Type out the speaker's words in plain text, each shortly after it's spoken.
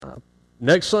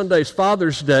Next Sunday's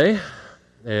Father's Day,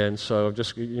 and so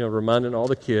just reminding all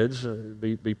the kids,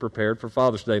 be prepared for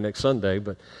Father's Day next Sunday.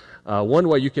 But one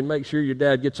way you can make sure your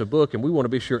dad gets a book, and we want to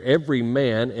be sure every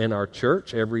man in our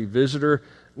church, every visitor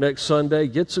next Sunday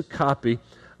gets a copy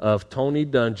of Tony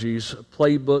Dungy's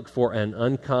Playbook for an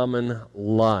Uncommon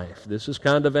Life. This is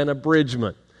kind of an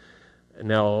abridgment.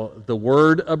 Now, the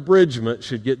word abridgment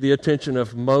should get the attention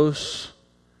of most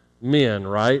men,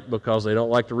 right? Because they don't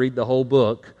like to read the whole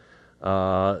book.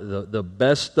 The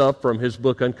best stuff from his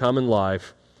book, Uncommon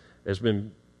Life, has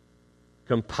been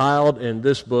compiled in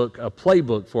this book, A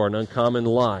Playbook for an Uncommon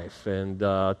Life. And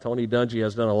Tony Dungy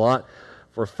has done a lot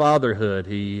for fatherhood.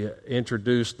 He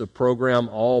introduced the program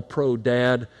All Pro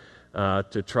Dad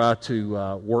to try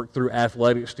to work through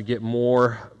athletics to get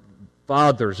more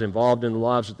fathers involved in the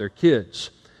lives of their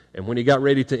kids. And when he got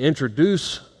ready to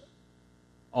introduce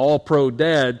All Pro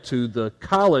Dad to the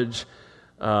college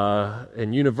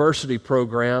and university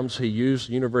programs, he used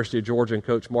University of Georgia and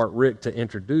Coach Mark Richt to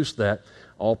introduce that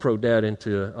All Pro Dad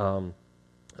into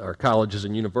our colleges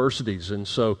and universities. And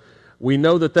so we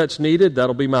know that that's needed.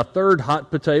 That'll be my third hot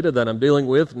potato that I'm dealing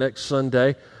with next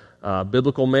Sunday.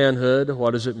 Biblical manhood.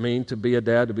 What does it mean to be a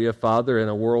dad, to be a father in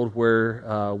a world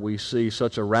where we see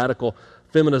such a radical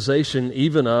feminization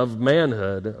even of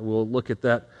manhood? We'll look at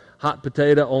that hot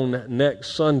potato on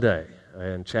next Sunday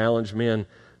and challenge men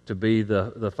to be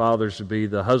the fathers, to be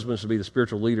the husbands, to be the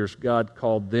spiritual leaders God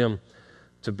called them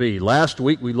to be. Last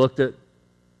week we looked at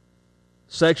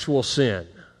sexual sin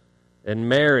and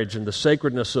marriage and the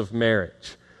sacredness of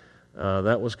marriage.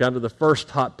 That was kind of the first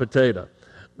hot potato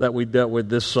that we dealt with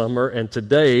this summer. And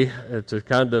today, to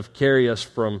kind of carry us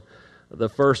from the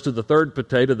first to the third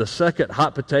potato, the second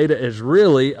hot potato is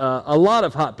really a lot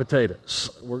of hot potatoes.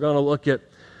 We're going to look at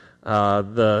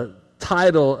the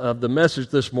title of the message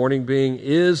this morning being,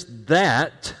 Is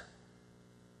That?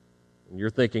 And you're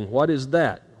thinking, what is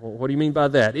that? What do you mean by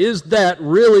that? Is that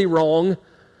really wrong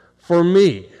for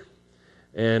me?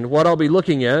 And what I'll be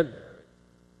looking at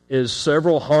is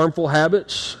several harmful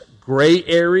habits, gray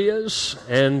areas,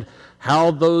 and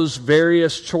how those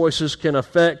various choices can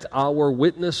affect our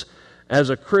witness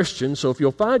as a Christian. So if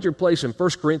you'll find your place in 1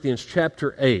 Corinthians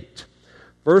chapter 8.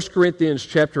 1 Corinthians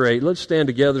chapter 8, let's stand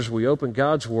together as we open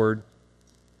God's Word.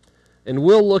 And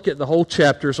we'll look at the whole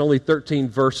chapter. It's only 13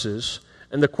 verses.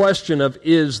 And the question of,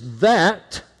 is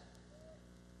that,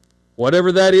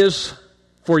 whatever that is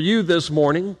for you this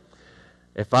morning,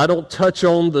 if I don't touch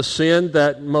on the sin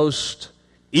that most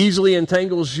easily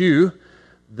entangles you,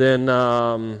 then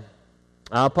I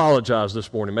apologize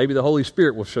this morning. Maybe the Holy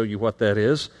Spirit will show you what that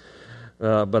is.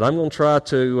 But I'm going to try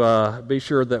to be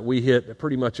sure that we hit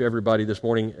pretty much everybody this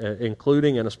morning,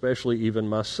 including and especially even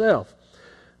myself,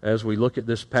 as we look at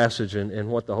this passage and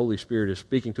what the Holy Spirit is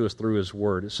speaking to us through His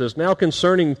Word. It says, now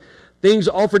concerning things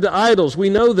offered to idols,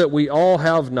 we know that we all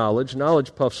have knowledge.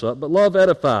 Knowledge puffs up, but love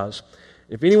edifies.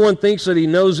 If anyone thinks that he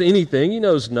knows anything, he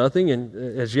knows nothing, and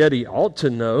as yet he ought to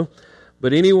know.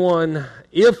 But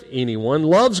if anyone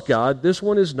loves God, this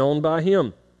one is known by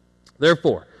him.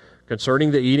 Therefore,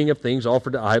 concerning the eating of things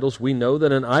offered to idols, we know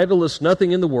that an idol is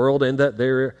nothing in the world, and that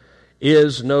there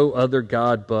is no other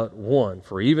God but one.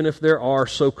 For even if there are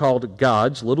so-called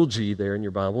gods, little g there in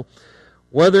your Bible,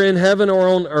 whether in heaven or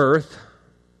on earth,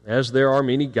 as there are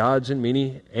many gods and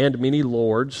many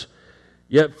lords,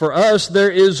 yet for us there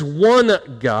is one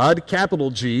God, capital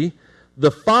G,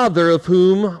 the Father, of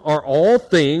whom are all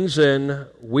things, and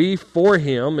we for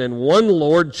Him, and one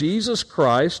Lord, Jesus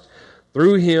Christ.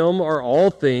 Through Him are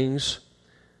all things,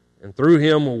 and through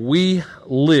Him we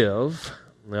live.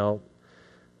 Now,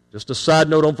 just a side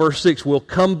note on verse 6, we'll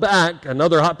come back.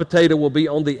 Another hot potato will be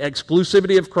on the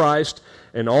exclusivity of Christ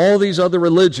and all these other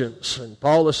religions. And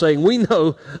Paul is saying, we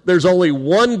know there's only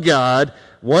one God,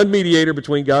 one mediator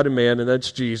between God and man, and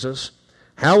that's Jesus.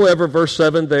 However, verse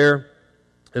 7 there,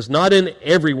 is not in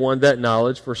everyone that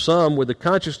knowledge, for some, with the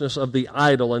consciousness of the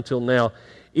idol until now,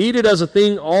 eat it as a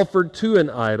thing offered to an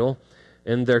idol,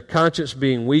 and their conscience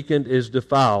being weakened is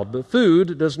defiled. But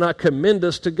food does not commend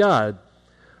us to God.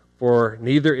 For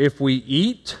neither if we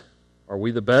eat are we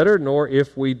the better, nor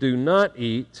if we do not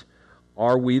eat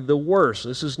are we the worse.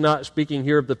 This is not speaking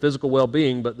here of the physical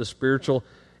well-being, but the spiritual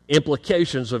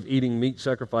implications of eating meat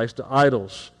sacrificed to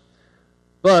idols.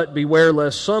 But beware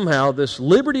lest somehow this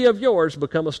liberty of yours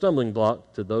become a stumbling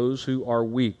block to those who are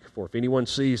weak. For if anyone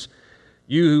sees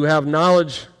you who have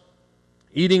knowledge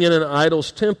eating in an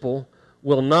idol's temple,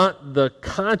 will not the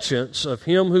conscience of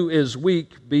him who is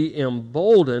weak be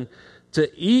emboldened to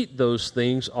eat those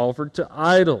things offered to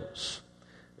idols?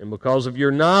 And because of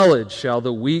your knowledge shall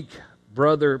the weak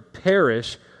brother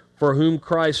perish for whom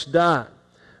Christ died.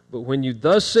 But when you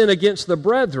thus sin against the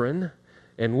brethren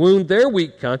and wound their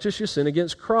weak conscience, you sin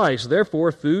against Christ.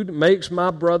 Therefore, food makes my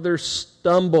brother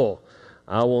stumble.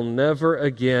 I will never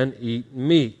again eat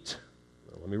meat.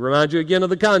 Let me remind you again of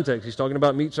the context. He's talking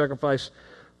about meat sacrificed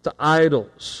to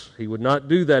idols. He would not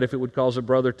do that if it would cause a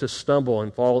brother to stumble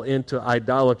and fall into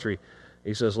idolatry.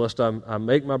 He says, lest I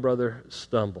make my brother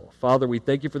stumble. Father, we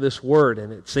thank you for this word,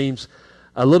 and it seems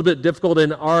a little bit difficult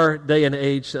in our day and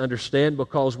age to understand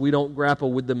because we don't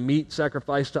grapple with the meat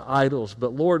sacrificed to idols.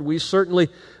 But Lord, we certainly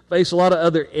face a lot of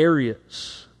other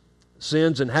areas,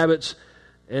 sins and habits,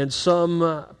 and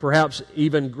some perhaps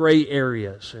even gray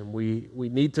areas. And we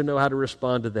need to know how to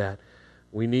respond to that.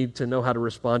 We need to know how to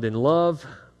respond in love,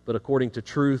 but according to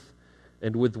truth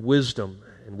and with wisdom.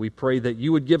 And we pray that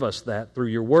you would give us that through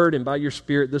your word and by your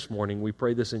Spirit this morning. We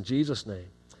pray this in Jesus' name.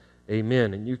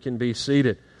 Amen. And you can be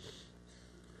seated.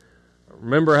 I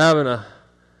remember having a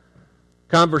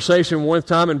conversation one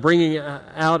time and bringing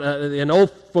out an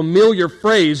old familiar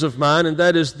phrase of mine, and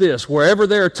that is this: wherever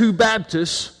there are two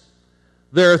Baptists,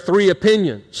 there are three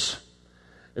opinions.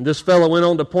 And this fellow went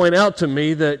on to point out to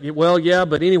me that, well, yeah,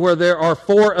 but anywhere there are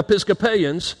four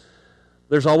Episcopalians,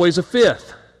 there's always a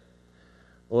fifth.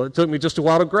 Well, it took me just a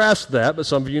while to grasp that, but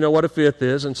some of you know what a fifth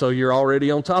is, and so you're already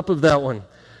on top of that one.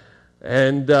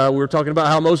 And we were talking about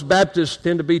how most Baptists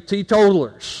tend to be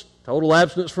teetotalers, total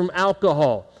abstinence from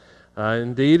alcohol.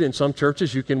 Indeed, in some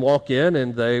churches you can walk in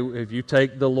and if you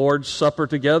take the Lord's Supper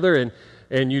together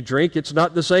and you drink, it's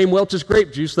not the same Welch's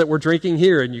grape juice that we're drinking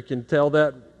here, and you can tell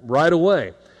that right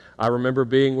away. I remember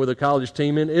being with a college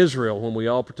team in Israel when we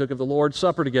all partook of the Lord's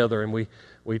Supper together, and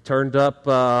we turned up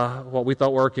what we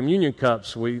thought were communion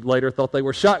cups. We later thought they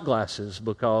were shot glasses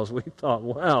because we thought,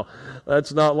 wow,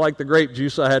 that's not like the grape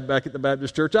juice I had back at the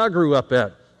Baptist church I grew up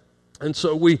at. And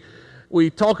so we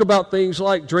talk about things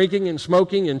like drinking and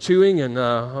smoking and chewing,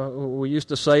 and we used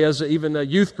to say as even a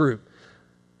youth group,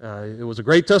 it was a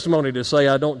great testimony to say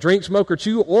I don't drink, smoke, or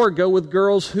chew, or go with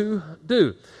girls who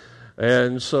do.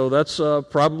 And so that's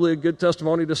probably a good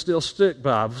testimony to still stick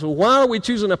by. So why are we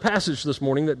choosing a passage this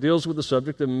morning that deals with the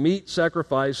subject of meat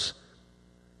sacrifice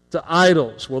to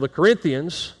idols? Well, the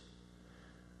Corinthians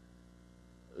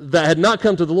that had not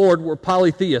come to the Lord were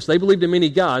polytheists. They believed in many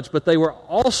gods, but they were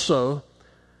also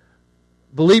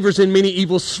believers in many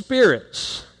evil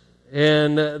spirits.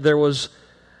 And there was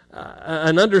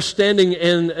an understanding,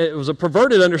 and it was a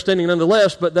perverted understanding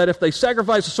nonetheless, but that if they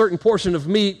sacrificed a certain portion of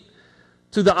meat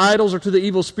to the idols or to the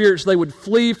evil spirits, they would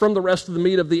flee from the rest of the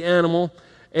meat of the animal.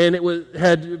 And it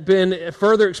had been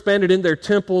further expanded in their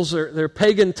temples, their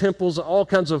pagan temples. All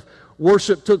kinds of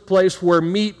worship took place where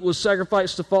meat was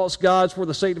sacrificed to false gods for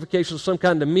the sanctification of some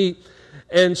kind of meat.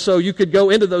 And so you could go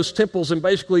into those temples and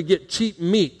basically get cheap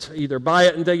meat, either buy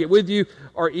it and take it with you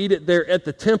or eat it there at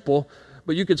the temple.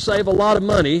 But you could save a lot of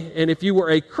money. And if you were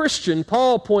a Christian,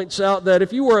 Paul points out that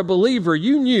if you were a believer,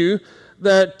 you knew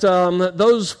that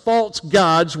those false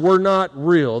gods were not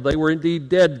real. They were indeed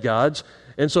dead gods.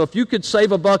 And so if you could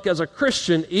save a buck as a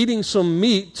Christian eating some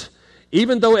meat,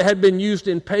 even though it had been used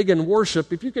in pagan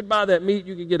worship, if you could buy that meat,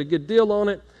 you could get a good deal on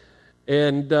it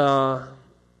and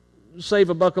save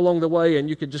a buck along the way, and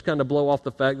you could just kind of blow off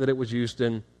the fact that it was used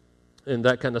in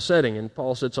that kind of setting. And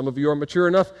Paul said some of you are mature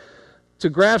enough to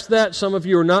grasp that. Some of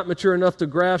you are not mature enough to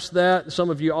grasp that.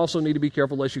 Some of you also need to be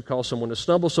careful lest you cause someone to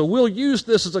stumble. So we'll use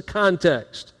this as a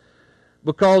context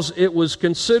because it was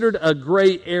considered a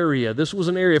gray area. This was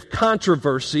an area of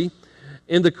controversy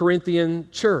in the Corinthian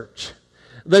church.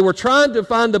 They were trying to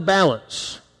find the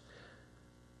balance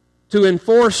to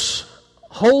enforce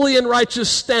holy and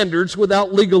righteous standards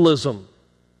without legalism.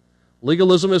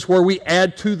 Legalism is where we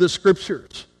add to the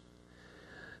Scriptures.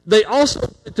 They also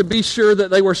had to be sure that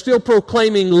they were still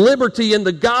proclaiming liberty in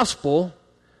the gospel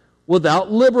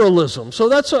without liberalism. So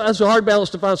that's a hard balance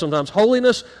to find sometimes.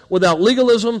 Holiness without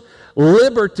legalism,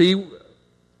 liberty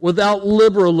without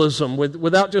liberalism,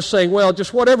 without just saying, well,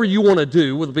 just whatever you want to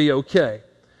do will be okay.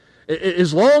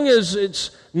 As long as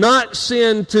it's not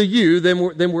sin to you,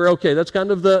 then we're okay. That's kind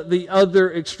of the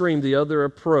other extreme, the other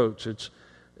approach. It's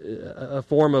a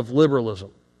form of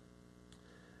liberalism.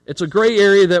 It's a gray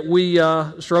area that we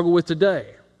struggle with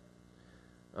today.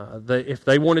 If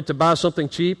they wanted to buy something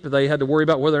cheap, they had to worry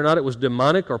about whether or not it was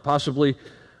demonic or possibly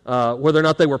whether or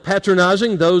not they were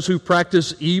patronizing those who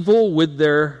practice evil with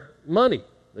their money.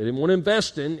 They didn't want to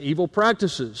invest in evil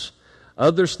practices.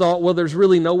 Others thought, well, there's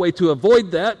really no way to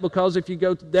avoid that because if you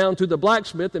go down to the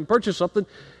blacksmith and purchase something,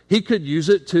 he could use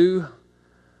it to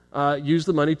use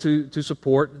the money to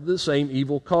support the same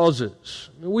evil causes.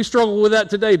 We struggle with that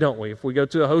today, don't we? If we go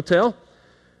to a hotel,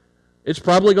 it's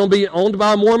probably going to be owned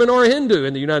by a Mormon or a Hindu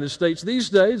in the United States these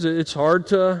days. It's hard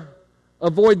to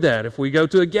avoid that. If we go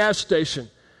to a gas station,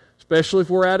 especially if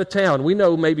we're out of town, we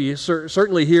know maybe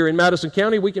certainly here in Madison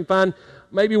County we can find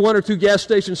maybe one or two gas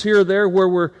stations here or there where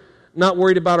we're not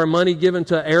worried about our money given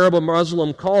to Arab or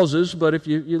Muslim causes, but if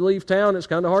you leave town, it's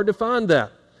kind of hard to find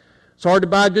that. It's hard to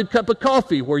buy a good cup of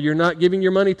coffee where you're not giving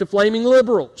your money to flaming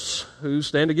liberals who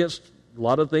stand against a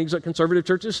lot of things that conservative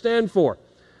churches stand for.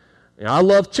 I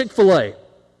love Chick-fil-A,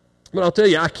 but I'll tell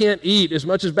you, I can't eat, as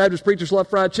much as Baptist preachers love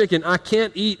fried chicken, I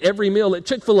can't eat every meal at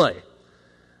Chick-fil-A.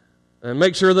 And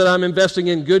make sure that I'm investing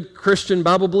in good Christian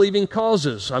Bible-believing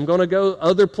causes. I'm going to go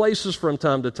other places from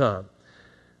time to time.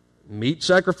 Meat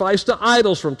sacrificed to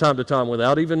idols from time to time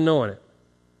without even knowing it.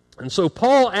 And so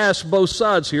Paul asks both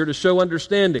sides here to show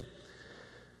understanding.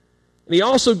 And he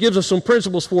also gives us some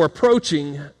principles for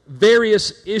approaching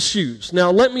various issues.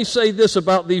 Now, let me say this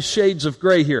about these shades of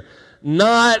gray here.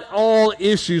 Not all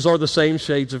issues are the same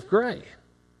shades of gray.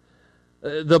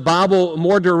 The Bible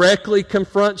more directly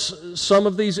confronts some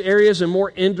of these areas and more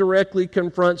indirectly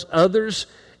confronts others.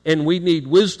 And we need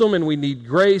wisdom and we need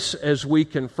grace as we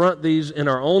confront these in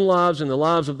our own lives and the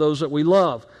lives of those that we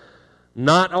love.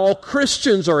 Not all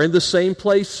Christians are in the same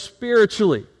place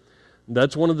spiritually.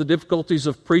 That's one of the difficulties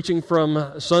of preaching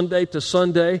from Sunday to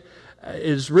Sunday,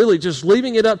 is really just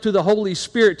leaving it up to the Holy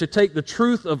Spirit to take the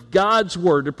truth of God's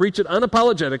Word, to preach it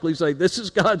unapologetically, say this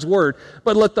is God's Word,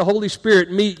 but let the Holy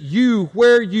Spirit meet you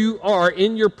where you are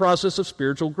in your process of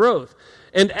spiritual growth.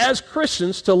 And as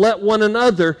Christians, to let one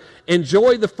another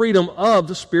enjoy the freedom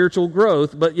of spiritual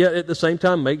growth, but yet at the same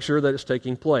time make sure that it's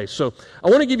taking place. So I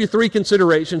want to give you three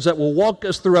considerations that will walk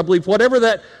us through, I believe, whatever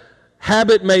that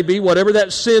habit may be, whatever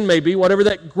that sin may be, whatever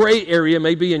that gray area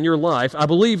may be in your life. I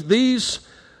believe these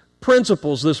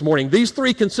principles this morning, these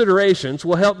three considerations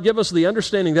will help give us the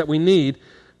understanding that we need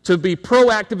to be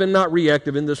proactive and not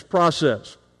reactive in this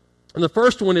process. And the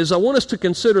first one is I want us to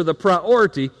consider the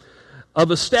priority of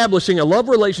establishing a love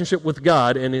relationship with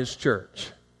God and His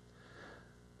church.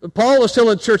 Paul is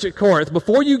telling the church at Corinth,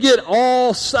 before you get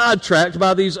all sidetracked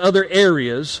by these other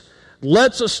areas,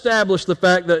 let's establish the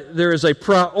fact that there is a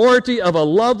priority of a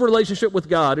love relationship with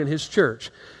God and His church.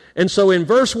 And so in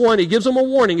verse 1, he gives them a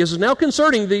warning. He says, now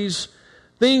concerning these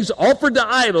things offered to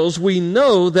idols, we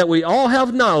know that we all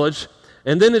have knowledge.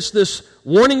 And then it's this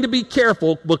warning to be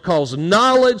careful because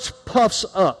knowledge puffs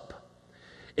up.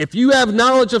 If you have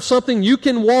knowledge of something, you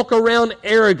can walk around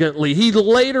arrogantly. He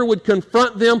later would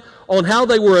confront them on how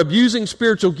they were abusing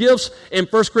spiritual gifts in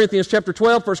 1 Corinthians chapter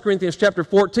 12, 1 Corinthians chapter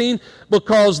 14,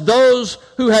 because those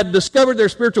who had discovered their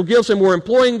spiritual gifts and were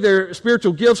employing their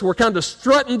spiritual gifts were kind of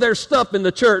strutting their stuff in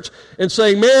the church and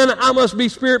saying, man, I must be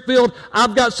Spirit-filled.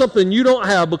 I've got something you don't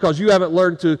have because you haven't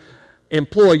learned to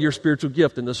employ your spiritual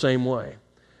gift in the same way.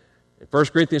 1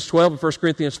 Corinthians 12 and 1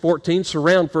 Corinthians 14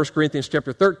 surround 1 Corinthians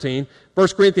chapter 13. 1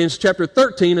 Corinthians chapter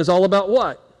 13 is all about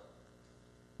what?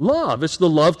 Love. It's the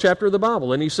love chapter of the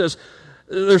Bible. And he says,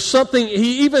 there's something,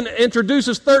 he even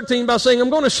introduces 13 by saying, I'm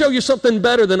going to show you something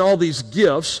better than all these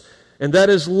gifts, and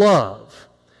that is love.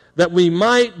 That we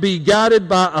might be guided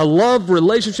by a love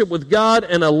relationship with God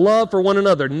and a love for one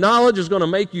another. Knowledge is going to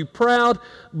make you proud,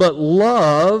 but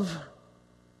love,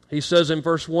 he says in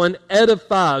verse 1,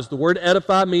 edifies. The word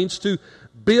edify means to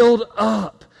build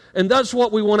up. And that's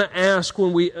what we want to ask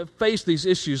when we face these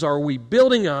issues. Are we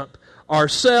building up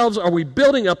ourselves? Are we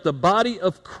building up the body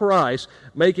of Christ,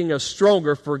 making us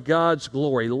stronger for God's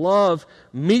glory? Love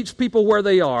meets people where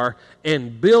they are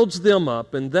and builds them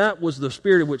up. And that was the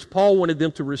spirit in which Paul wanted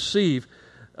them to receive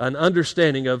an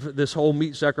understanding of this whole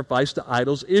meat sacrifice to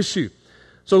idols issue.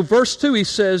 So verse 2, he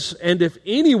says, and if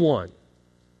anyone,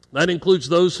 that includes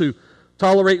those who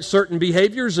tolerate certain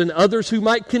behaviors and others who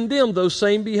might condemn those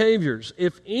same behaviors.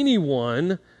 If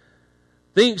anyone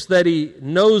thinks that he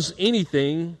knows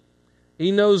anything,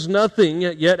 he knows nothing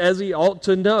yet as he ought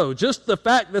to know. Just the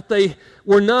fact that they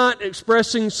were not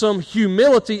expressing some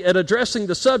humility at addressing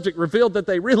the subject revealed that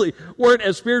they really weren't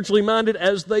as spiritually minded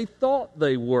as they thought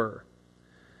they were.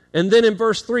 And then in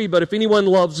verse 3, but if anyone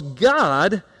loves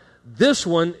God, this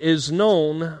one is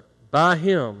known by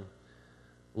Him.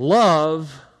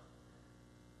 Love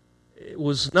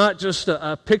was not just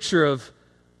a picture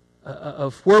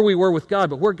of where we were with God,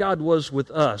 but where God was with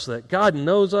us. That God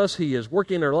knows us, He is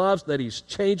working in our lives, that He's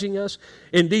changing us.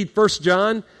 Indeed, 1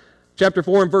 John chapter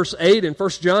 4 and verse 8, and 1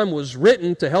 John was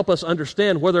written to help us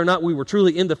understand whether or not we were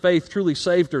truly in the faith, truly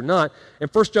saved or not. In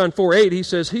 1 John 4:8, he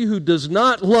says, he who does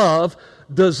not love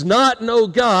does not know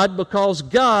God, because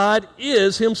God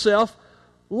is Himself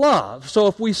love. So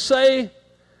if we say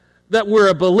that we're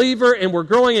a believer and we're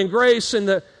growing in grace, and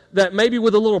that maybe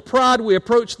with a little pride we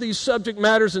approach these subject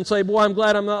matters and say, boy, I'm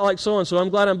glad I'm not like so-and-so. I'm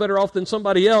glad I'm better off than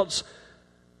somebody else.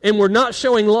 and we're not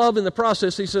showing love in the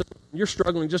process, he says, you're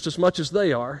struggling just as much as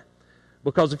they are.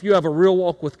 Because if you have a real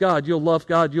walk with God, you'll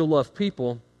love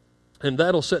people, and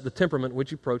that'll set the temperament in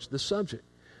which you approach this subject.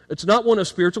 It's not one of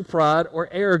spiritual pride or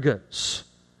arrogance.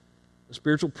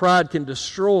 Spiritual pride can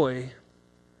destroy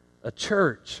a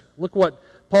church. Look what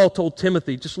Paul told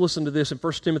Timothy. Just listen to this in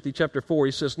 1 Timothy chapter 4.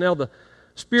 He says, now the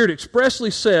Spirit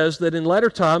expressly says that in latter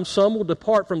times some will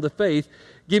depart from the faith,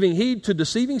 giving heed to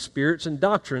deceiving spirits and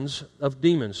doctrines of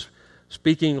demons,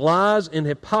 speaking lies and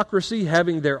hypocrisy,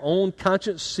 having their own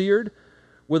conscience seared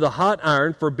with a hot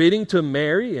iron, forbidding to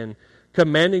marry and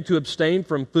commanding to abstain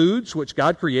from foods which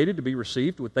God created to be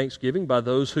received with thanksgiving by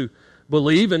those who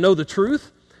believe and know the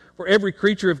truth. For every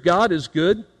creature of God is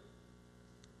good.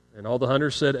 And all the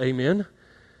hunters said, Amen.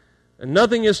 And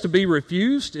nothing is to be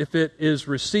refused if it is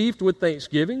received with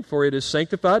thanksgiving, for it is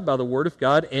sanctified by the word of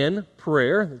God and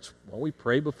prayer. That's why we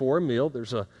pray before a meal.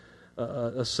 There's a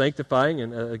sanctifying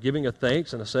and a giving of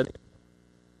thanks and a setting.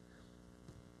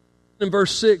 In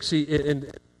verse 6,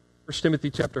 in 1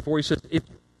 Timothy chapter 4, he says, if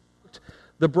you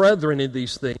the brethren in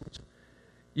these things,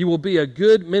 you will be a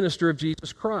good minister of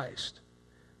Jesus Christ,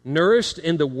 nourished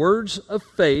in the words of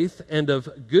faith and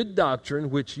of good doctrine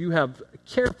which you have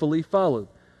carefully followed.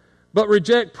 But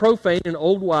reject profane and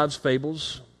old wives'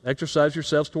 fables. Exercise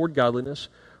yourselves toward godliness.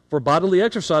 For bodily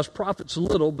exercise profits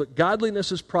little, but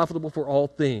godliness is profitable for all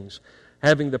things,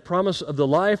 having the promise of the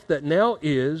life that now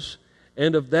is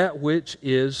and of that which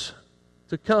is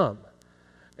to come.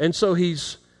 And so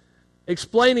he's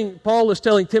explaining, Paul is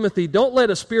telling Timothy, don't let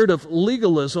a spirit of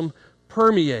legalism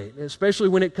permeate, especially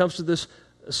when it comes to this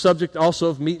subject also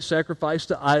of meat sacrifice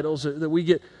to idols, that we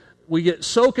get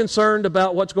so concerned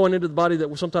about what's going into the body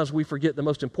that sometimes we forget the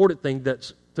most important thing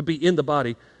that's to be in the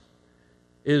body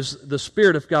is the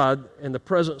Spirit of God and the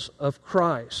presence of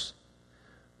Christ.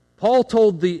 Paul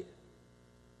told the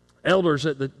elders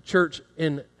at the church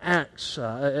in Acts,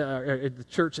 at the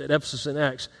church at Ephesus in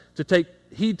Acts, to take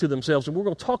heed to themselves. And we're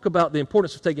going to talk about the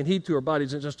importance of taking heed to our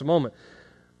bodies in just a moment.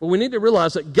 But we need to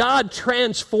realize that God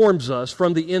transforms us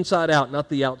from the inside out, not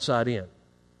the outside in.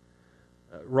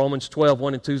 Romans 12,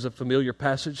 1 and 2 is a familiar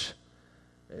passage.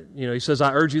 He says,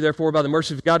 I urge you, therefore, by the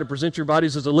mercy of God, to present your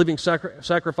bodies as a living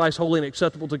sacrifice, holy and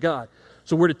acceptable to God.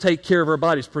 So we're to take care of our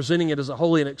bodies, presenting it as a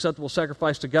holy and acceptable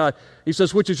sacrifice to God. He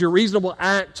says, which is your reasonable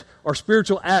act or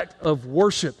spiritual act of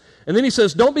worship. And then he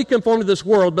says, don't be conformed to this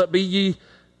world, but be ye,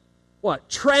 what?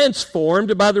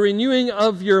 Transformed by the renewing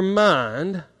of your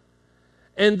mind.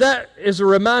 And that is a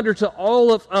reminder to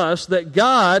all of us that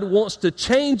God wants to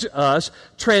change us,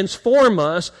 transform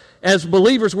us. As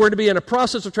believers, we're to be in a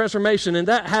process of transformation, and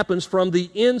that happens from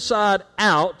the inside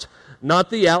out,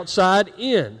 not the outside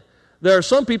in. There are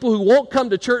some people who won't come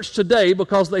to church today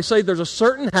because they say there's a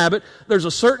certain habit, there's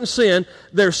a certain sin,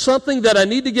 there's something that I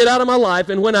need to get out of my life,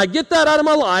 and when I get that out of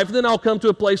my life, then I'll come to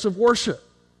a place of worship.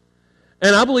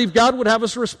 And I believe God would have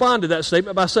us respond to that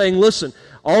statement by saying, listen,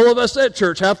 all of us at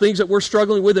church have things that we're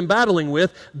struggling with and battling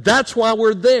with. That's why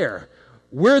we're there.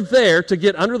 We're there to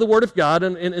get under the Word of God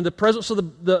and in the presence of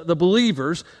the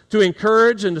believers to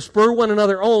encourage and to spur one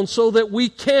another on so that we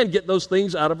can get those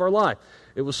things out of our life.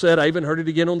 It was said, I even heard it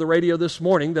again on the radio this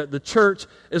morning, that the church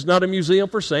is not a museum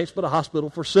for saints but a hospital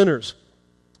for sinners.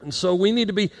 And so we need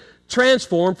to be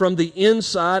transformed from the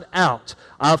inside out.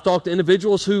 I've talked to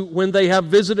individuals who, when they have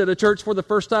visited a church for the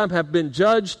first time, have been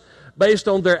judged based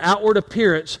on their outward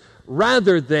appearance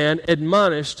rather than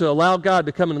admonished to allow God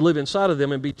to come and live inside of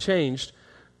them and be changed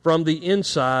from the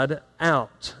inside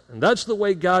out. And that's the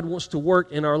way God wants to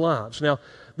work in our lives. Now,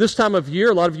 this time of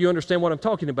year, a lot of you understand what I'm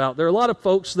talking about. There are a lot of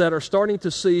folks that are starting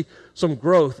to see some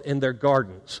growth in their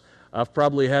gardens. I've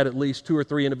probably had at least 2 or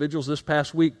 3 individuals this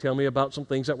past week tell me about some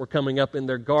things that were coming up in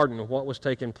their garden and what was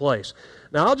taking place.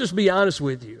 Now, I'll just be honest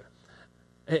with you,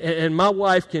 and my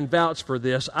wife can vouch for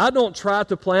this. I don't try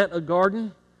to plant a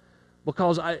garden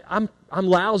because I'm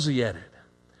lousy at it.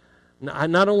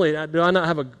 Not only do I not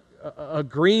have a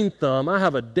green thumb, I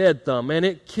have a dead thumb, and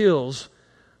it kills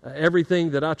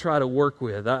everything that I try to work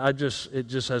with. It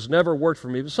just has never worked for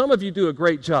me. But some of you do a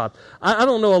great job. I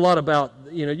don't know a lot about,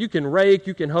 you can rake,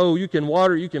 you can hoe, you can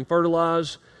water, you can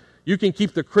fertilize, you can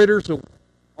keep the critters,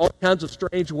 all kinds of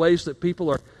strange ways that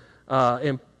people are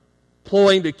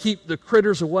employing to keep the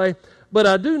critters away. But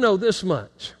I do know this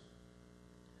much.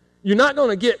 You're not going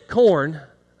to get corn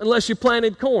unless you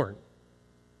planted corn.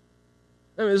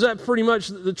 I mean, is that pretty much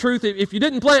the truth? If you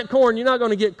didn't plant corn, you're not going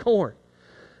to get corn.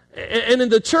 And in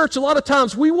the church, a lot of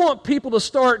times we want people to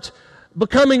start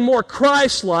becoming more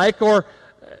Christ-like, or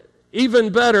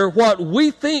even better, what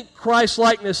we think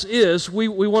Christ-likeness is. We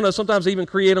want to sometimes even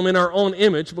create them in our own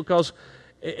image, because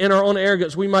in our own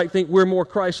arrogance, we might think we're more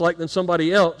Christ-like than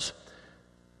somebody else.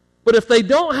 But if they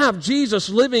don't have Jesus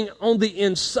living on the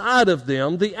inside of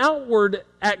them, the outward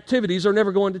activities are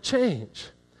never going to change.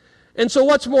 And so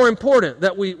what's more important,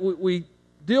 that we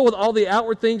deal with all the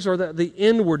outward things or that the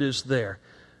inward is there?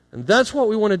 And that's what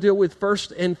we want to deal with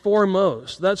first and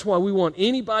foremost. That's why we want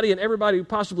anybody and everybody who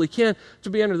possibly can to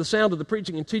be under the sound of the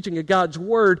preaching and teaching of God's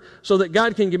Word so that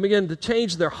God can begin to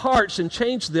change their hearts and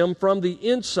change them from the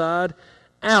inside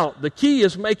out. The key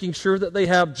is making sure that they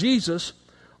have Jesus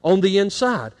on the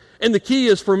inside. And the key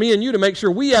is for me and you to make sure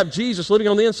we have Jesus living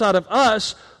on the inside of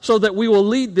us so that we will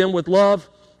lead them with love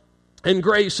and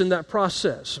grace in that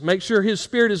process. Make sure His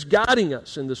Spirit is guiding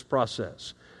us in this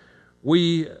process.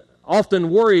 We often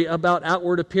worry about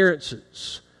outward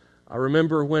appearances. I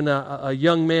remember when a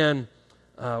young man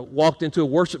walked into a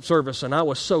worship service, and I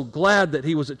was so glad that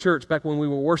he was at church back when we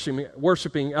were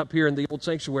worshiping up here in the old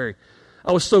sanctuary.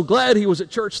 I was so glad he was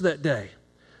at church that day.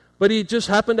 But he just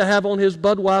happened to have on his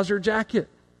Budweiser jacket.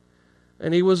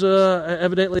 And he was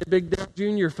evidently a big Dale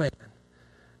Jr. fan.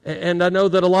 And I know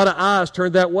that a lot of eyes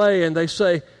turned that way, and they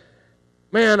say,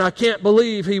 man, I can't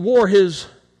believe he wore his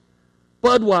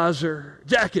Budweiser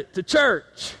jacket to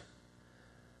church.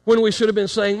 When we should have been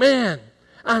saying, man,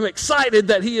 I'm excited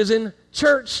that he is in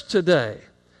church today.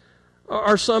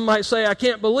 Or some might say, I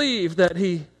can't believe that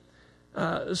he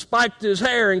spiked his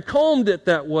hair and combed it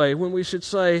that way, when we should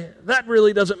say, that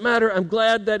really doesn't matter. I'm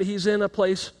glad that he's in a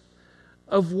place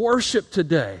of worship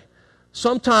today.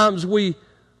 Sometimes we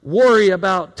worry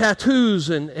about tattoos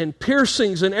and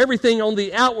piercings and everything on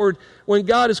the outward when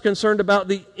God is concerned about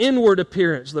the inward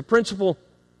appearance. The principle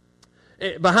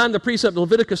behind the precept,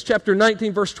 Leviticus chapter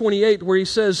 19, verse 28, where He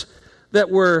says that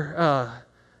we're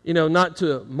not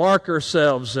to mark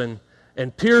ourselves and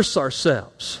pierce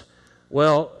ourselves.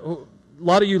 Well, a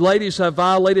lot of you ladies have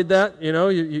violated that.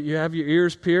 You have your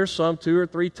ears pierced some 2 or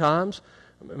 3 times.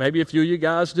 Maybe a few of you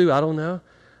guys do, I don't know.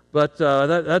 But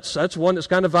that's one that's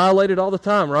kind of violated all the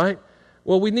time, right?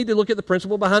 Well, we need to look at the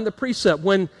principle behind the precept.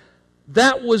 When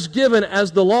that was given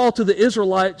as the law to the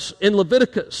Israelites in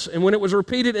Leviticus, and when it was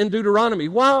repeated in Deuteronomy,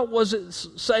 why was it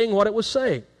saying what it was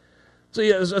saying?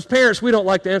 See, as parents, we don't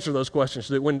like to answer those questions.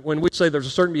 When we say there's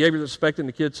a certain behavior that's expected, and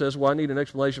the kid says, well, I need an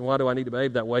explanation. Why do I need to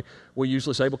behave that way? We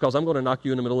usually say, because I'm going to knock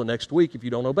you in the middle of next week if you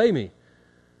don't obey me.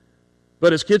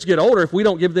 But as kids get older, if we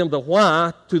don't give them the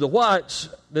why to the whats,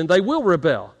 then they will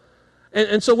rebel.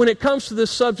 And so when it comes to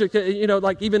this subject,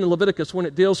 like even in Leviticus, when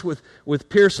it deals with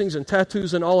piercings and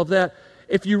tattoos and all of that,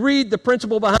 if you read the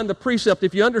principle behind the precept,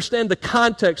 if you understand the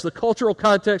context, the cultural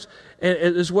context, and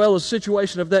as well as the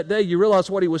situation of that day, you realize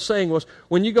what he was saying was,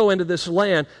 when you go into this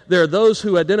land, there are those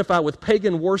who identify with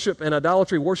pagan worship and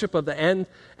idolatry, worship of the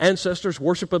ancestors,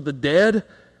 worship of the dead,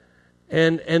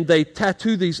 and they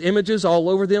tattoo these images all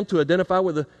over them to identify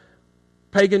with the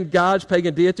pagan gods,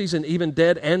 pagan deities, and even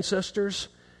dead ancestors.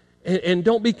 And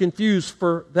don't be confused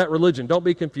for that religion. Don't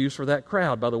be confused for that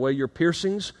crowd. By the way, your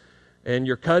piercings and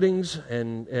your cuttings,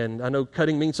 and I know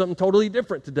cutting means something totally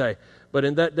different today, but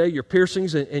in that day, your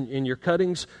piercings and your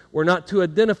cuttings were not to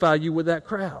identify you with that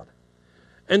crowd.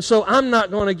 And so I'm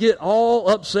not going to get all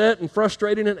upset and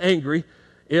frustrated and angry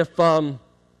if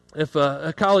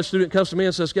a college student comes to me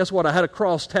and says, guess what, I had a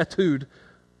cross tattooed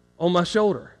on my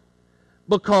shoulder.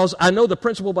 Because I know the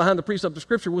principle behind the precept of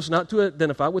Scripture was not to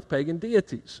identify with pagan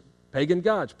deities, pagan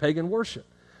gods, pagan worship.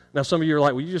 Now, some of you are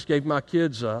like, well, you just gave my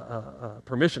kids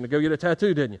permission to go get a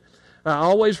tattoo, didn't you? I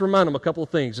always remind them a couple of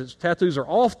things. Tattoos are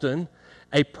often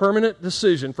a permanent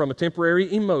decision from a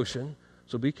temporary emotion,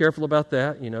 so be careful about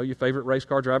that. Your favorite race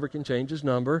car driver can change his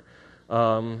number.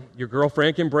 Your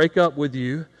girlfriend can break up with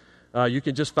you. You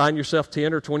can just find yourself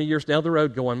 10 or 20 years down the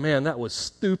road going, man, that was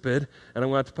stupid, and I'm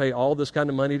going to have to pay all this kind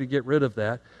of money to get rid of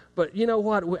that. But you know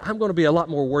what? I'm going to be a lot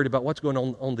more worried about what's going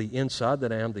on the inside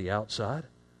than I am the outside.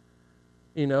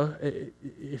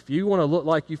 If you want to look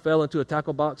like you fell into a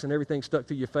tackle box and everything stuck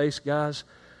to your face, guys,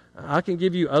 I can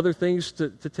give you other things to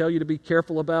tell you to be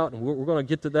careful about, and we're going to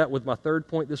get to that with my third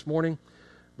point this morning.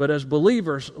 But as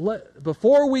believers,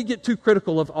 before we get too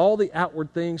critical of all the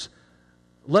outward things,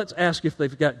 let's ask if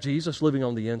they've got Jesus living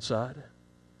on the inside.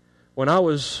 When I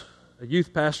was a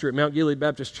youth pastor at Mount Gilead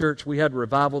Baptist Church, we had a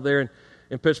revival there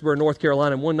in Pittsburgh, North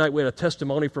Carolina, and one night we had a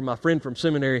testimony from my friend from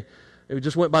seminary. It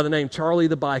just went by the name Charlie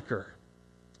the Biker.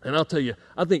 And I'll tell you,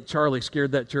 I think Charlie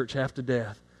scared that church half to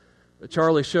death. But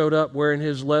Charlie showed up wearing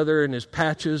his leather and his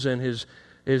patches and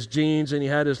his jeans, and he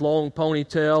had his long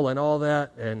ponytail and all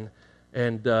that.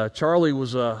 And Charlie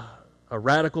was a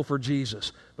radical for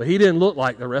Jesus. But he didn't look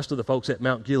like the rest of the folks at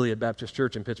Mount Gilead Baptist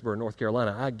Church in Pittsburgh, North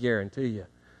Carolina, I guarantee you.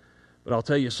 But I'll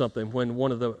tell you something, when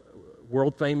one of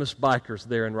world-famous bikers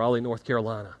there in Raleigh, North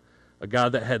Carolina. A guy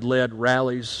that had led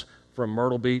rallies from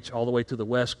Myrtle Beach all the way to the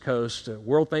West Coast. A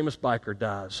world-famous biker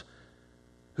dies.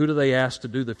 Who do they ask to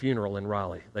do the funeral in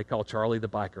Raleigh? They call Charlie the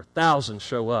Biker. Thousands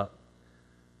show up.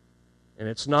 And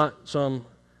it's not some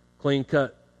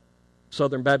clean-cut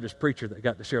Southern Baptist preacher that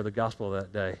got to share the gospel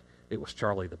that day. It was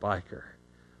Charlie the Biker.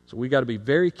 So we got to be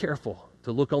very careful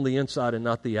to look on the inside and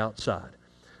not the outside.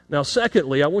 Now,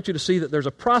 secondly, I want you to see that there's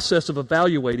a process of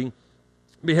evaluating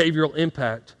behavioral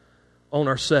impact on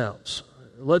ourselves.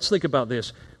 Let's think about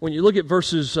this. When you look at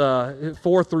verses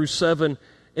 4 through 7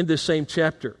 in this same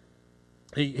chapter,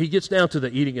 he gets down to the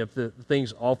eating of the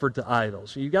things offered to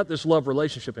idols. You've got this love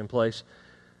relationship in place.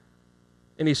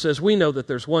 And he says, we know that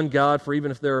there's one God, for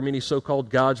even if there are many so-called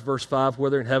gods, verse 5,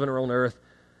 whether in heaven or on earth,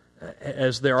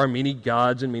 as there are many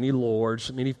gods and many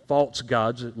lords, many false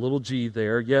gods, little g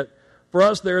there, yet for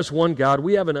us there is one God.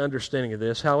 We have an understanding of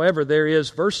this. However, there is,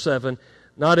 verse 7,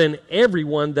 not in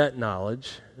everyone that knowledge.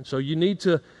 And so you need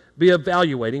to be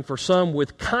evaluating for some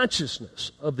with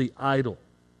consciousness of the idol.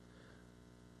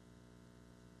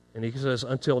 And he says,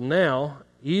 until now,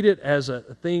 eat it as a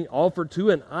thing offered to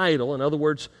an idol. In other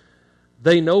words,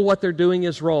 they know what they're doing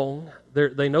is wrong.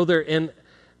 They know they're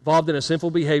involved in a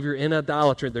sinful behavior, in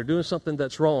idolatry. They're doing something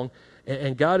that's wrong.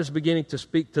 And God is beginning to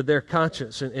speak to their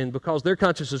conscience. And because their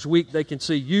conscience is weak, they can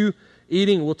see you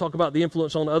eating. We'll talk about the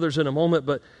influence on others in a moment.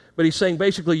 But he's saying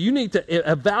basically you need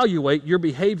to evaluate your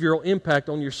behavioral impact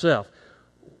on yourself.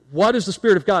 What is the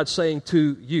Spirit of God saying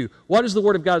to you? What is the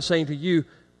Word of God saying to you?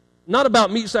 Not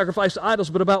about meat sacrifice to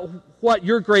idols, but about what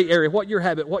your gray area, what your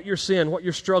habit, what your sin, what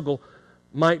your struggle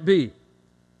might be.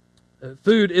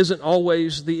 Food isn't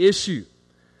always the issue.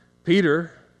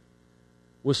 Peter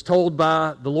was told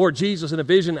by the Lord Jesus in a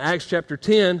vision, Acts chapter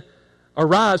 10,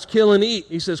 arise, kill and eat.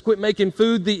 He says, quit making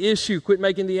food the issue. Quit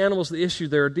making the animals the issue.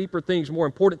 There are deeper things, more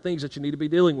important things that you need to be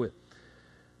dealing with.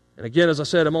 And again, as I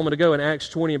said a moment ago in Acts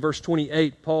 20 and verse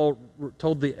 28, Paul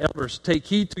told the elders, take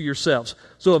heed to yourselves.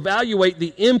 So evaluate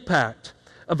the impact,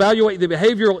 evaluate the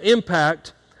behavioral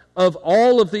impact of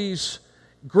all of these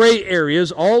gray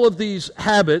areas, all of these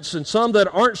habits, and some that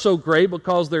aren't so gray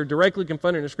because they're directly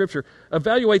confronted in Scripture.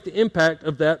 Evaluate the impact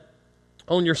of that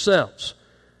on yourselves.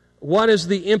 What is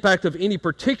the impact of any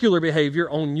particular behavior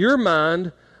on your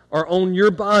mind or on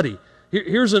your body?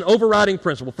 Here's an overriding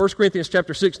principle. 1 Corinthians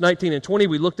chapter 6, 19 and 20.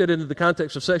 We looked at it in the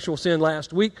context of sexual sin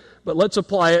last week, but let's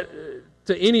apply it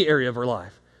to any area of our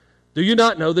life. Do you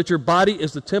not know that your body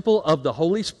is the temple of the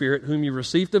Holy Spirit whom you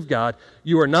received of God?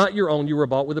 You are not your own, you were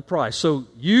bought with a price. So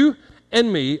you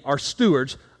and me are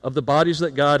stewards of the bodies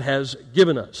that God has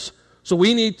given us. So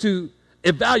we need to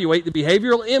evaluate the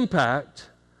behavioral impact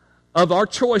of our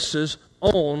choices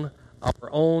on our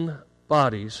own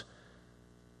bodies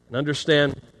and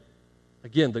understand,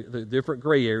 again, the different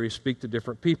gray areas speak to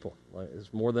different people.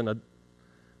 There's more than a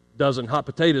dozen hot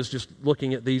potatoes just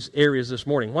looking at these areas this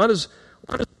morning. Why does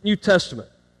the New Testament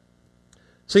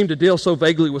seem to deal so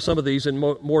vaguely with some of these and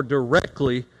more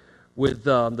directly with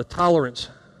the tolerance?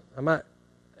 Am I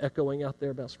echoing out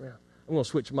there? Bounce around. I'm going to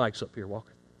switch mics up here,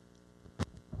 Walker.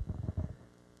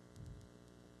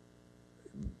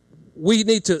 We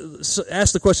need to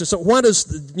ask the question, so why does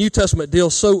the New Testament deal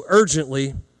so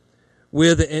urgently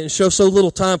with and show so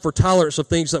little time for tolerance of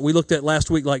things that we looked at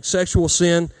last week, like sexual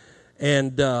sin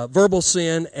and verbal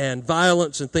sin and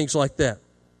violence and things like that?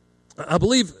 I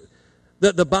believe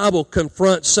that the Bible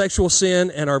confronts sexual sin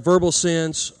and our verbal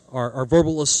sins, our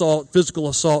verbal assault, physical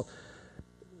assault,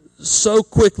 so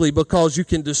quickly because you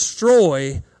can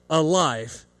destroy a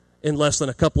life in less than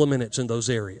a couple of minutes in those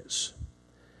areas.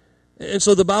 And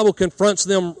so the Bible confronts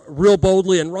them real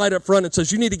boldly and right up front and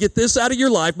says, you need to get this out of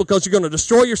your life because you're going to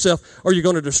destroy yourself or you're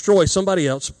going to destroy somebody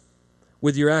else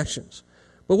with your actions.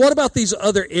 But what about these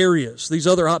other areas, these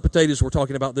other hot potatoes we're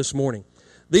talking about this morning?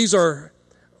 These are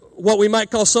what we might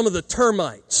call some of the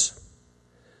termites.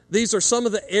 These are some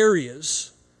of the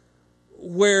areas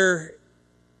where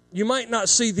you might not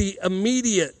see the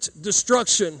immediate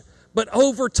destruction, but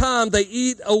over time they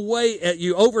eat away at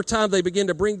you. Over time they begin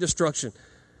to bring destruction.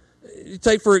 You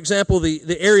take, for example,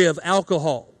 the area of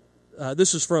alcohol.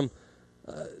 This is from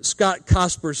Scott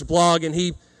Cosper's blog, and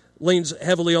he leans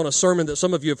heavily on a sermon that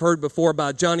some of you have heard before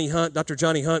by Johnny Hunt, Dr.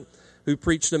 Johnny Hunt, who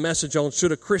preached a message on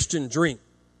Should a Christian Drink?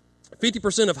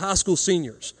 50% of high school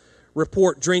seniors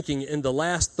report drinking in the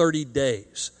last 30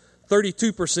 days.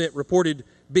 32% reported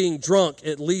being drunk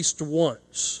at least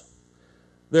once.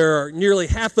 There are nearly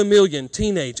 500,000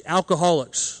 teenage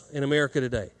alcoholics in America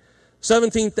today.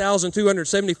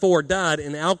 17,274 died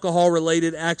in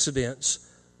alcohol-related accidents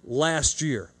last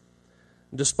year.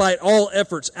 Despite all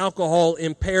efforts,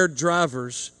 alcohol-impaired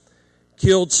drivers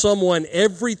killed someone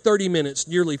every 30 minutes,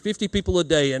 nearly 50 people a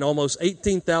day, and almost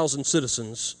 18,000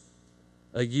 citizens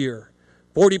a year.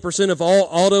 40% of all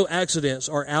auto accidents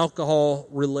are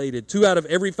alcohol-related. 2 out of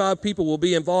every 5 people will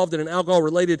be involved in an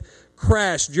alcohol-related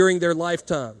crash during their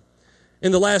lifetime.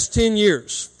 In the last 10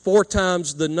 years, 4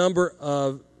 times the number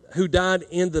of who died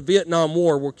in the Vietnam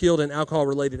War were killed in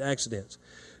alcohol-related accidents.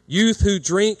 Youth who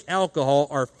drink alcohol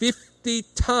are 50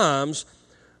 times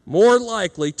more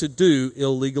likely to do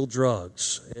illegal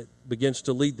drugs. It begins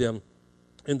to lead them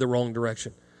in the wrong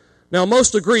direction. Now,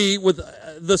 most agree with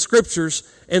the Scriptures,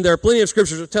 and there are plenty of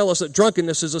Scriptures that tell us that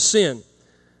drunkenness is a sin.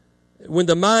 When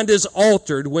the mind is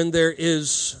altered, when there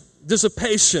is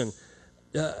dissipation,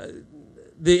 the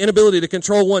inability to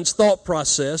control one's thought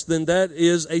process, then that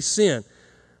is a sin.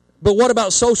 But what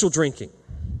about social drinking?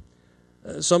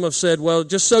 Some have said, well,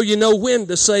 just so you know when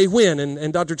to say when.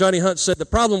 And Dr. Johnny Hunt said the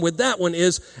problem with that one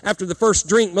is after the first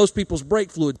drink, most people's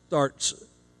brake fluid starts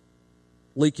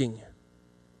leaking.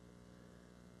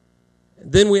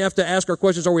 Then we have to ask our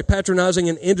questions, are we patronizing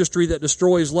an industry that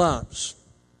destroys lives?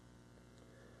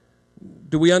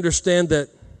 Do we understand that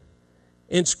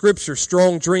in Scripture,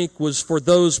 strong drink was for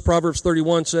those, Proverbs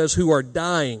 31 says, who are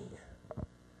dying?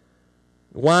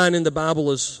 Wine in the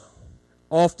Bible is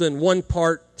often 1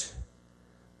 part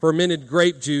fermented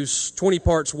grape juice, 20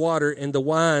 parts water, and the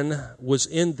wine was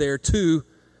in there to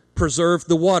preserve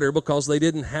the water because they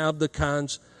didn't have the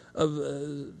kinds of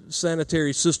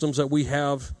sanitary systems that we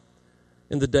have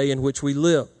in the day in which we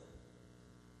live.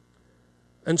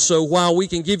 And so while we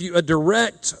can give you a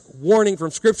direct warning from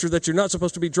Scripture that you're not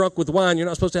supposed to be drunk with wine, you're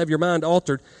not supposed to have your mind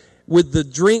altered, with the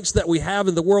drinks that we have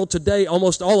in the world today,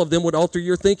 almost all of them would alter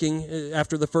your thinking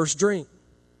after the first drink.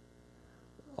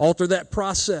 Alter that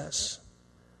process.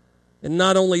 And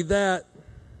not only that,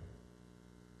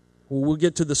 we'll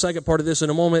get to the second part of this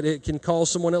in a moment, it can cause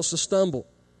someone else to stumble.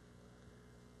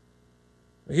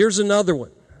 Here's another one.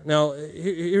 Now,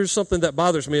 here's something that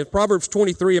bothers me. In Proverbs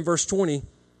 23 and verse 20,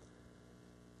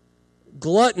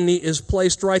 gluttony is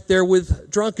placed right there with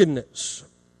drunkenness.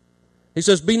 He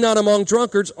says, be not among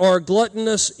drunkards or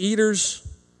gluttonous eaters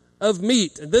of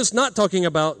meat. And this is not talking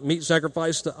about meat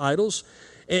sacrificed to idols.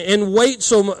 And weight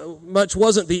so much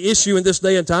wasn't the issue in this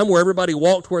day and time where everybody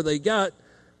walked where they got.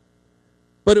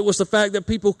 But it was the fact that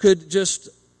people could just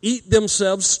eat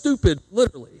themselves stupid,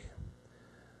 literally.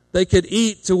 They could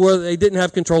eat to where they didn't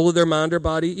have control of their mind or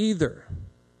body either.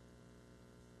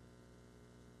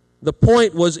 The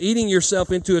point was eating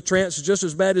yourself into a trance is just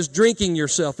as bad as drinking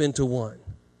yourself into one.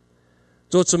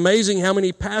 So it's amazing how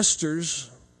many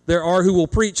pastors there are who will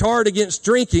preach hard against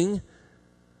drinking,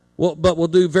 but will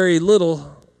do very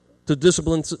little to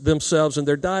discipline themselves and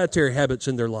their dietary habits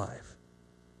in their life.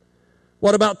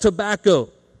 What about tobacco?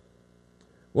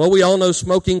 Well, we all know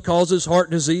smoking causes heart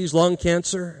disease, lung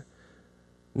cancer,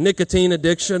 nicotine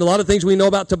addiction, a lot of things we know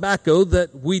about tobacco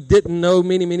that we didn't know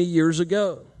many, many years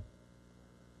ago.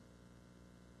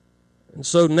 And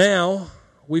so now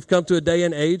we've come to a day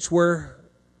and age where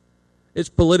it's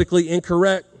politically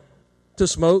incorrect to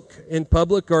smoke in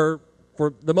public or,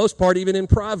 for the most part, even in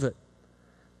private.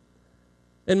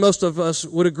 And most of us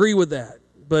would agree with that.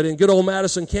 But in good old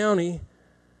Madison County,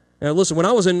 now listen, when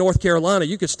I was in North Carolina,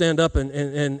 you could stand up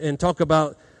and talk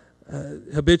about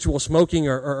habitual smoking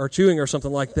or chewing or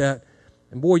something like that.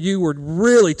 And boy, you were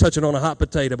really touching on a hot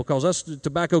potato because that's the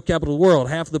tobacco capital of the world.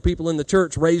 Half of the people in the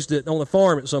church raised it on the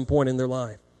farm at some point in their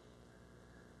life.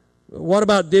 What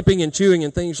about dipping and chewing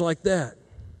and things like that?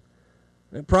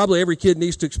 And probably every kid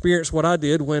needs to experience what I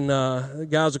did when the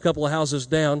guys a couple of houses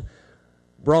down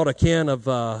brought a can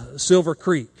of Silver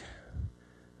Creek.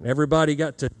 And everybody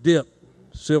got to dip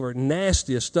Silver,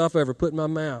 nastiest stuff I ever put in my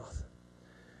mouth.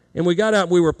 And we got out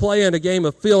and we were playing a game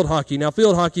of field hockey. Now,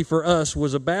 field hockey for us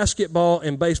was a basketball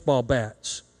and baseball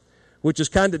bats, which is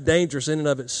kind of dangerous in and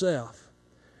of itself.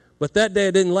 But that day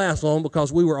it didn't last long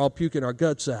because we were all puking our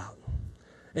guts out.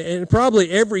 And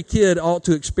probably every kid ought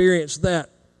to experience that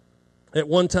at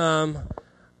one time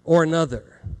or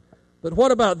another. But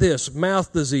what about this?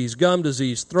 Mouth disease, gum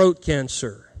disease, throat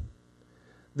cancer,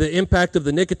 the impact of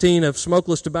the nicotine of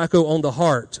smokeless tobacco on the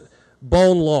heart,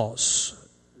 bone loss,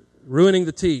 ruining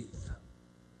the teeth.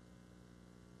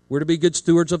 We're to be good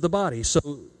stewards of the body.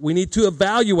 So we need to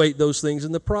evaluate those things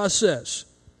in the process.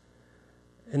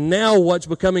 And now what's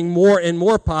becoming more and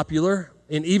more popular,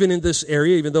 and even in this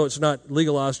area, even though it's not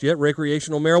legalized yet,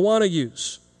 recreational marijuana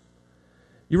use.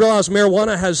 You realize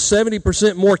marijuana has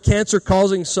 70% more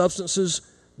cancer-causing substances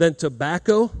than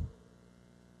tobacco?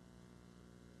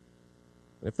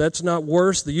 If that's not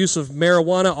worse, the use of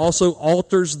marijuana also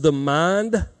alters the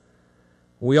mind.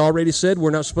 We already said we're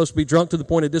not supposed to be drunk to the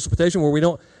point of dissipation where we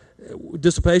don't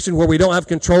dissipation, where we don't have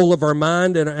control of our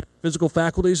mind and our physical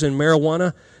faculties, and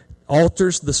marijuana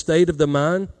alters the state of the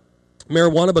mind.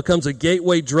 Marijuana becomes a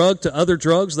gateway drug to other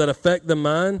drugs that affect the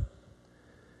mind.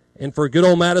 And for good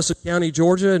old Madison County,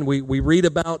 Georgia, and we read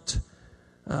about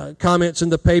comments in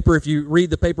the paper. If you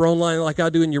read the paper online like I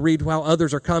do and you read how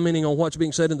others are commenting on what's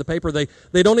being said in the paper,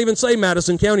 they don't even say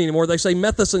Madison County anymore. They say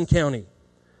Matheson County.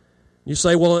 You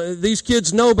say, well, these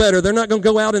kids know better. They're not going to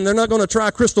go out and they're not going to try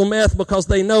crystal meth because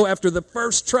they know after the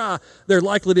first try they're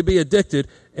likely to be addicted.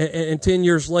 And 10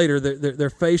 years later, their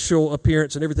facial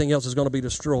appearance and everything else is going to be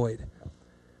destroyed.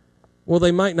 Well,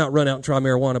 they might not run out and try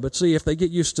marijuana, but see, if they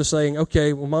get used to saying,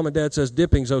 okay, well, mom and dad says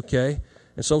dipping's okay,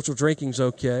 and social drinking's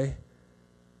okay,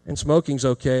 and smoking's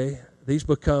okay, these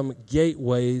become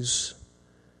gateways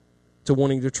to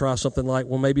wanting to try something like,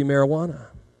 well, maybe marijuana.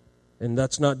 And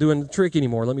that's not doing the trick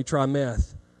anymore. Let me try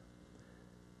meth.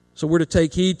 So we're to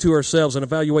take heed to ourselves and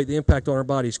evaluate the impact on our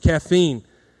bodies. Caffeine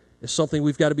is something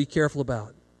we've got to be careful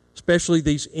about, especially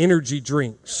these energy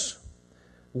drinks.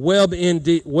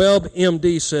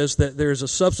 WebMD says that there's a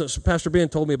substance, Pastor Ben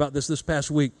told me about this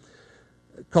past week,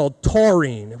 called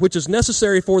taurine, which is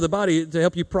necessary for the body to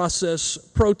help you process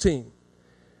protein.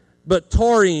 But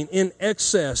taurine in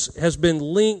excess has been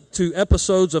linked to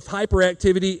episodes of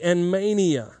hyperactivity and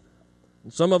mania.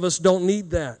 Some of us don't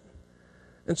need that.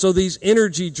 And so these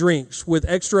energy drinks with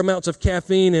extra amounts of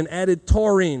caffeine and added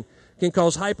taurine can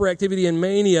cause hyperactivity and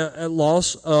mania, a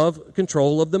loss of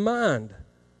control of the mind.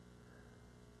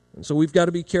 And so we've got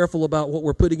to be careful about what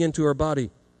we're putting into our body.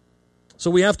 So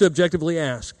we have to objectively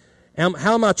ask,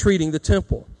 how am I treating the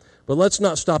temple? But let's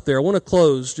not stop there. I want to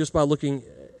close just by looking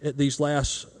at these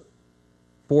last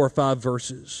 4 or 5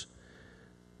 verses.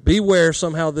 Beware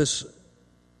somehow this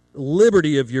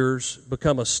liberty of yours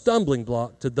become a stumbling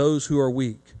block to those who are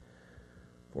weak.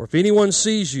 For if anyone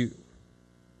sees you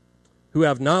who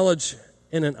have knowledge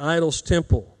in an idol's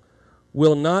temple,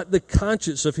 will not the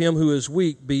conscience of him who is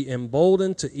weak be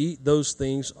emboldened to eat those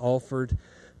things offered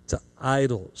to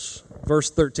idols?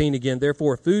 Verse 13 again,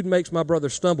 therefore, if food makes my brother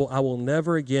stumble, I will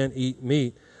never again eat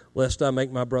meat, lest I make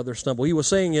my brother stumble. He was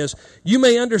saying is, you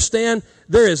may understand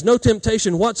there is no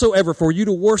temptation whatsoever for you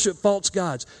to worship false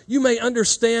gods. You may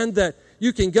understand that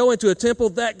you can go into a temple,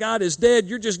 that God is dead,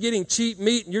 you're just getting cheap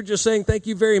meat, and you're just saying thank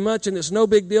you very much, and it's no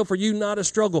big deal for you, not a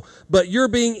struggle. But your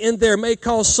being in there may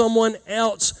cause someone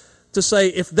else to say,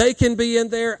 if they can be in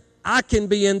there, I can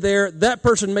be in there. That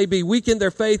person may be weak in their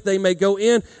faith. They may go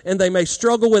in and they may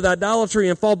struggle with idolatry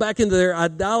and fall back into their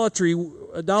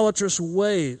idolatrous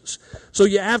ways. So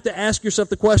you have to ask yourself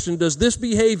the question, does this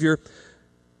behavior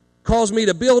cause me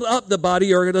to build up the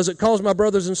body, or does it cause my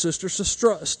brothers and sisters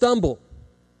to stumble?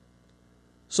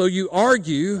 So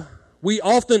we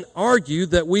often argue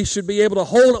that we should be able to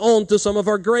hold on to some of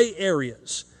our gray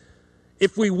areas.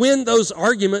 If we win those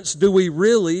arguments, do we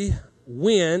really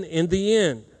win in the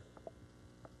end?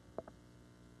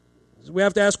 We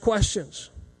have to ask questions.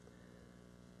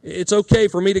 It's okay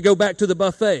for me to go back to the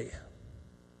buffet.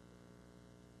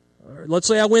 Let's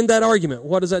say I win that argument.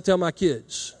 What does that tell my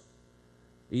kids?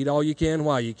 Eat all you can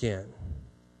while you can.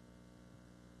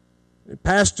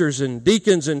 Pastors and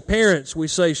deacons and parents, we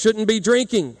say, shouldn't be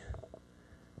drinking.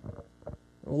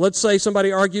 Well, let's say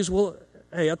somebody argues, well,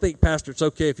 hey, I think, Pastor, it's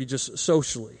okay if you just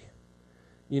socially.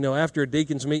 After a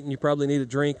deacon's meeting, you probably need a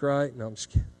drink, right? No, I'm just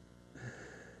kidding.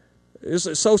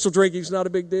 Social drinking is not a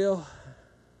big deal.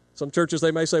 Some churches, they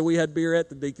may say, we had beer at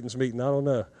the deacon's meeting. I don't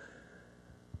know.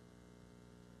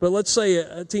 But let's say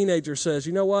a teenager says,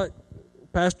 you know what?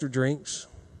 Pastor drinks.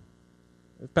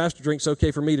 If Pastor drinks, it's okay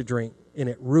for me to drink. And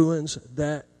it ruins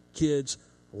that kid's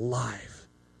life.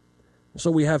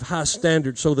 So we have high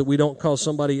standards so that we don't cause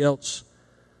somebody else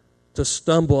to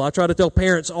stumble. I try to tell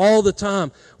parents all the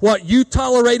time, what you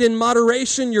tolerate in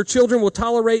moderation, your children will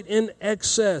tolerate in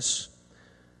excess.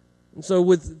 And so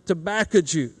with tobacco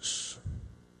juice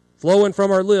flowing from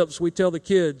our lips, we tell the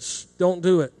kids, don't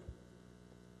do it.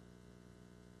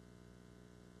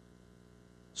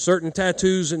 Certain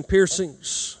tattoos and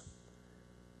piercings.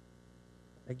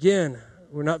 Again,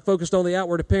 we're not focused on the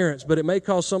outward appearance, but it may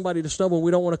cause somebody to stumble.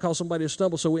 We don't want to cause somebody to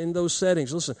stumble. So in those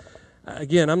settings, listen,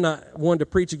 again, I'm not one to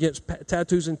preach against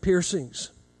tattoos and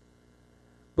piercings,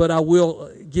 but I will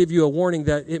give you a warning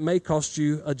that it may cost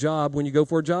you a job when you go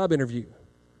for a job interview.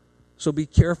 So be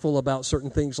careful about certain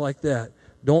things like that.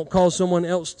 Don't cause someone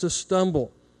else to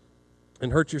stumble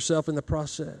and hurt yourself in the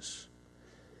process.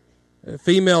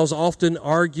 Females often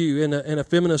argue in a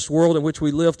feminist world in which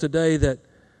we live today that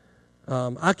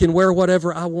I can wear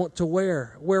whatever I want to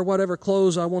wear whatever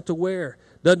clothes I want to wear.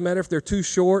 Doesn't matter if they're too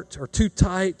short or too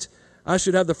tight. I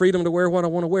should have the freedom to wear what I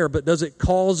want to wear. But does it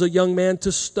cause a young man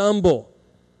to stumble?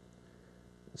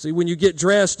 See, when you get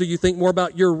dressed, do you think more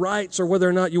about your rights or whether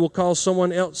or not you will cause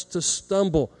someone else to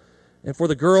stumble? And for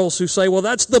the girls who say, well,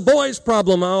 that's the boys'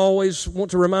 problem, I always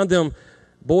want to remind them,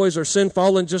 boys are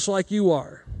sin-fallen just like you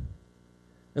are.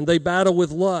 And they battle with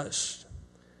lust.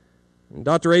 And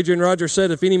Dr. Adrian Rogers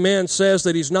said, if any man says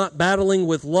that he's not battling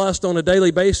with lust on a daily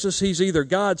basis, he's either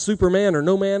God, Superman, or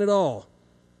no man at all.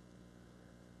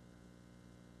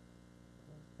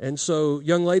 And so,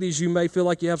 young ladies, you may feel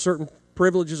like you have certain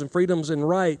privileges and freedoms and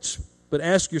rights, but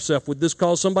ask yourself, would this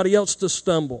cause somebody else to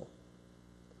stumble?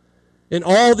 In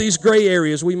all these gray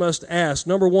areas, we must ask,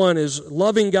 number one, is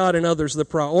loving God and others the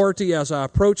priority as I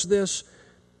approach this?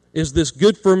 Is this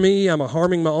good for me? Am I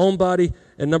harming my own body?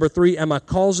 And number three, am I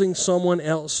causing someone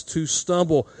else to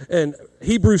stumble? And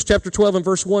Hebrews chapter 12 and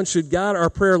verse 1 should guide our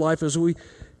prayer life as we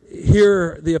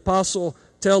hear the apostle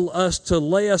tell us to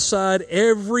lay aside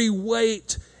every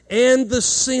weight and the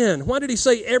sin. Why did he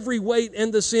say every weight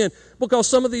and the sin? Because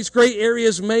some of these gray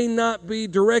areas may not be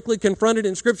directly confronted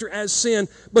in Scripture as sin,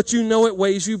 but you know it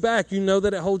weighs you back. You know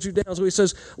that it holds you down. So he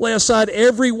says, lay aside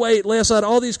every weight, lay aside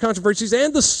all these controversies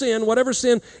and the sin, whatever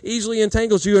sin easily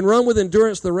entangles you, and run with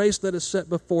endurance the race that is set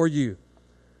before you.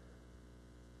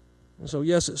 And so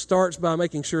yes, it starts by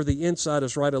making sure the inside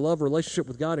is right, a love relationship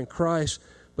with God and Christ,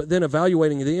 but then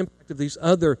evaluating the impact of these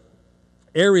other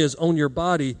areas on your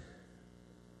body.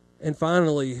 And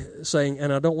finally, saying,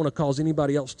 and I don't want to cause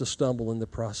anybody else to stumble in the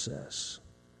process.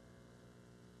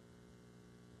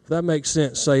 If that makes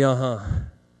sense, say, uh-huh.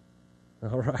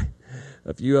 All right.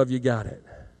 A few of you got it.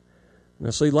 Now,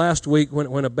 see, last week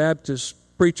when a Baptist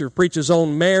preacher preaches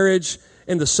on marriage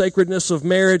and the sacredness of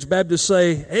marriage, Baptists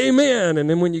say, amen. And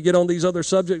then when you get on these other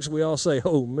subjects, we all say,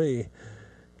 oh, me.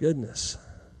 Goodness.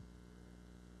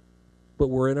 But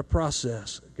we're in a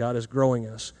process. God is growing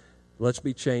us. Let's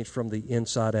be changed from the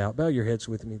inside out. Bow your heads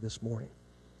with me this morning.